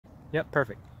Yep,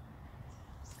 perfect.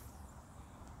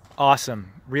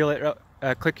 Awesome. Reel it,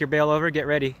 click your bail over, get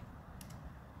ready.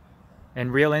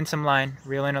 And reel in some line.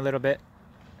 Reel in a little bit.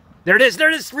 There it is, there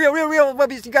it is! Reel, reel, reel!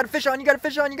 Wubbies, you got a fish on, you got a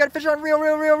fish on, you got a fish on! Reel,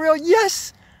 reel, reel, reel!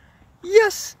 Yes!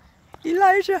 Yes!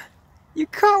 Elijah! You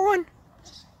caught one!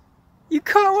 You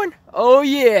caught one! Oh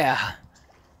yeah!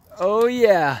 Oh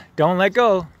yeah! Don't let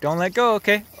go. Don't let go,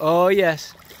 okay? Oh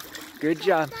yes. Good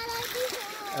job.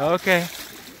 Okay.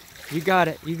 You got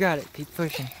it. You got it. Keep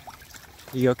pushing.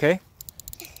 You okay?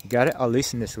 You got it? I'll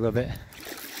loosen this a little bit.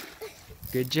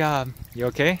 Good job. You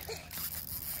okay?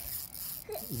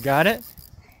 You got it?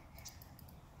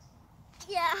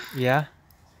 Yeah. Yeah?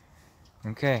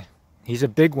 Okay. He's a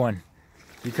big one.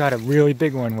 You got a really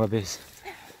big one, Wubbies.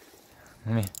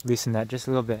 Let me loosen that just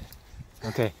a little bit.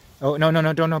 Okay. Oh, no, no,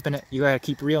 no, don't open it. You gotta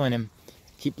keep reeling him.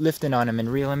 Keep lifting on him and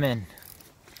reel him in.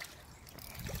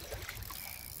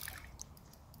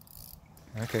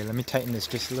 Okay, let me tighten this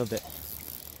just a little bit.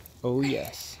 Oh,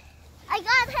 yes. I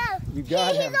got him. You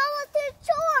got him. He's almost to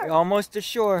shore. Almost to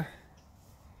shore.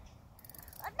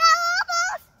 No,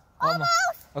 almost.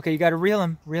 Okay, you gotta reel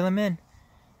him. Reel him in.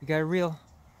 You gotta reel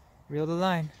the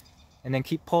line. And then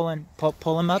keep pulling.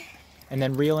 Pull him up. And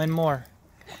then reel in more.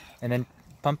 And then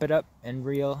pump it up and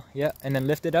reel. Yeah, and then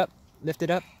lift it up. Lift it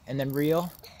up. And then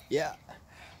reel. Yeah.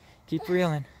 Keep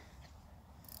reeling.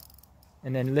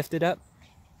 And then lift it up.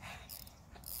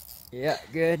 Yeah,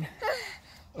 good.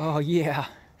 Oh, yeah.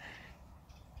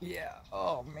 Yeah.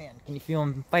 Oh, man. Can you feel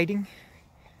him fighting?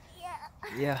 Yeah.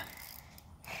 Yeah.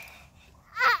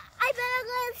 I better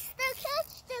go still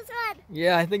catch this one.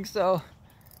 Yeah, I think so.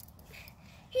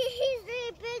 He's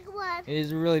the big one. It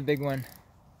is a really big one.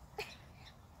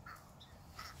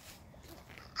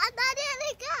 I'm not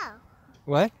letting go.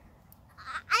 What?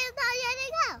 I'm not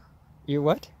letting go. You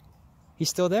what? He's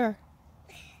still there.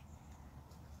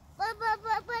 But I'm not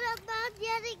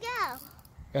letting go.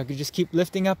 You could just keep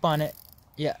lifting up on it.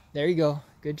 Yeah, there you go.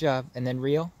 Good job. And then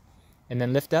reel. And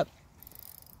then lift up.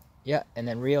 Yeah, and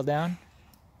then reel down.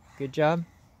 Good job.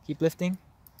 Keep lifting.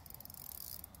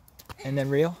 And then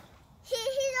reel. He's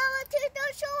almost to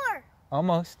the shore.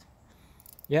 Almost.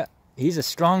 Yeah, he's a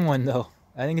strong one though.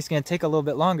 I think it's going to take a little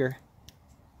bit longer.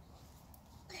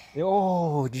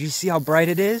 Oh, did you see how bright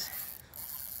it is?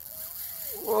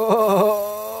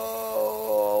 Whoa,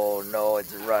 no,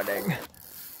 it's running.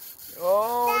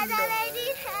 Oh, Dad, I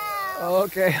need help. no.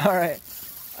 Okay, all right.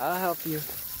 I'll help you.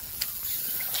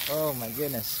 Oh my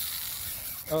goodness.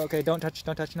 Oh, okay, don't touch.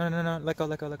 No, no. Let go.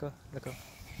 Okay.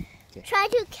 Try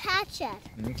to catch it.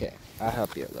 Okay, I'll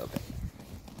help you a little bit.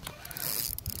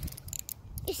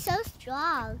 It's so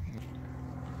strong.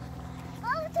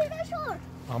 Oh, to the shore.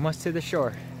 Almost to the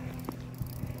shore.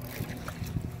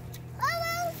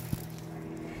 Almost.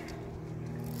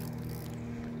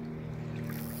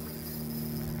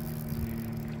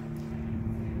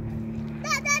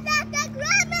 Dad,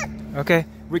 grab it. Okay,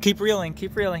 we keep reeling.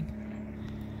 Keep reeling.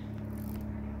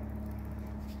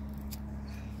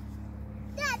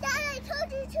 Dad, I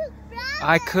told you to grab it.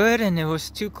 I couldn't. It was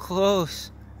too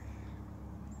close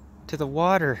to the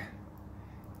water.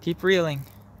 Keep reeling.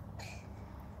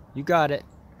 You got it.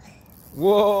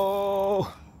 Whoa.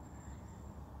 Go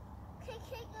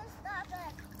stop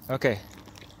it. Okay.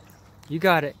 You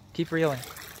got it. Keep reeling.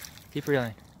 Keep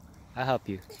reeling. I'll help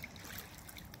you.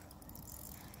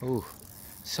 Ooh,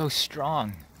 so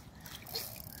strong.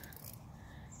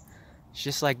 It's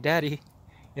just like Daddy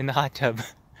in the hot tub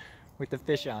with the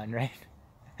fish on, right?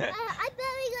 I bet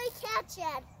we're going to catch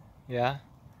it. Yeah?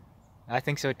 I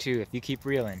think so too, if you keep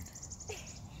reeling.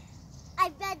 I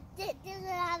bet this will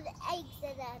have eggs in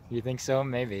it. You think so?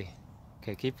 Maybe.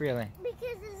 Okay, keep reeling.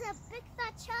 Because it's a big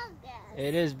fat chungus.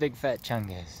 It is big fat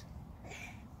chungus.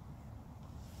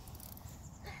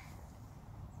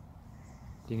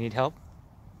 Do you need help?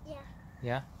 Yeah.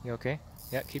 Yeah? You okay?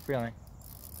 Yeah, keep reeling.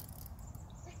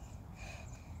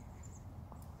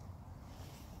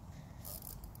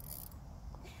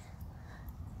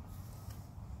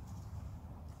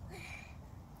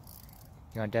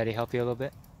 You want Daddy help you a little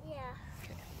bit? Yeah.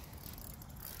 Okay.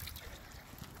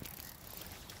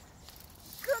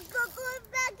 Go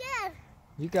back in.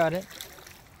 You got it.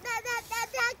 Dad,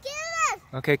 get it.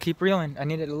 Okay, keep reeling. I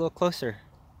need it a little closer.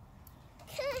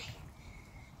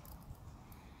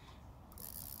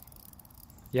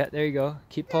 Yeah, there you go.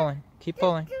 Keep pulling. Keep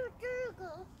pulling.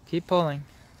 Keep pulling.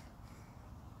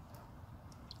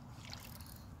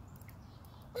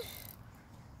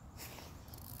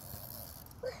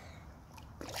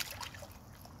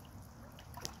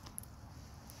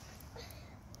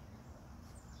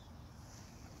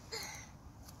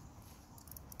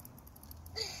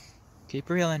 Keep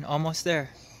reeling. Almost there.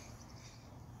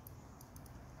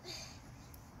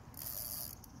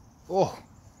 Oh,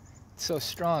 it's so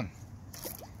strong.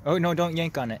 Oh no, don't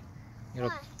yank on it.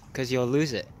 It'll, because you'll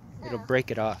lose it. It'll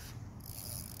break it off.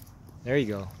 There you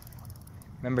go.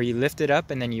 Remember, you lift it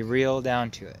up and then you reel down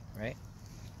to it, right?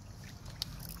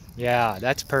 Yeah,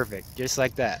 that's perfect. Just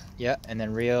like that. Yeah, and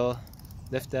then reel,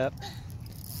 lift up,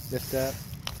 lift up.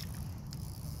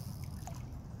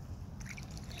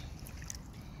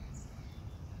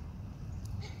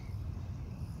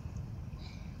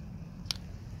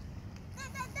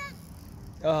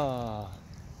 Oh,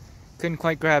 couldn't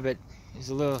quite grab it. It's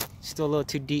still a little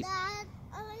too deep. Dad,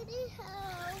 I need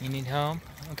help. You need help?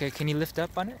 Okay, can you lift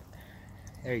up on it?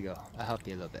 There you go. I'll help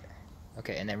you a little bit.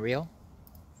 Okay, and then reel.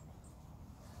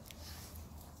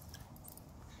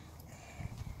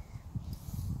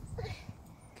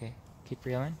 Okay, keep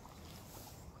reeling.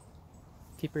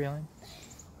 Keep reeling.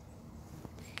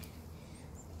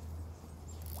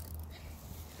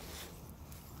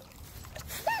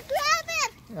 Dad, grab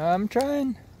it. I'm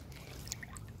trying.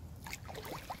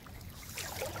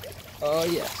 Oh,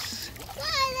 yes.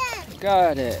 Got it.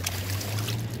 Got it.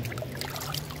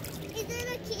 Is it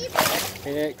a keeper?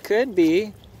 It could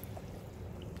be.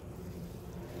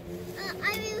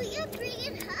 I mean, we can bring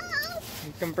it home.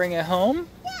 You can bring it home?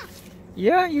 Yeah.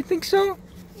 Yeah, you think so?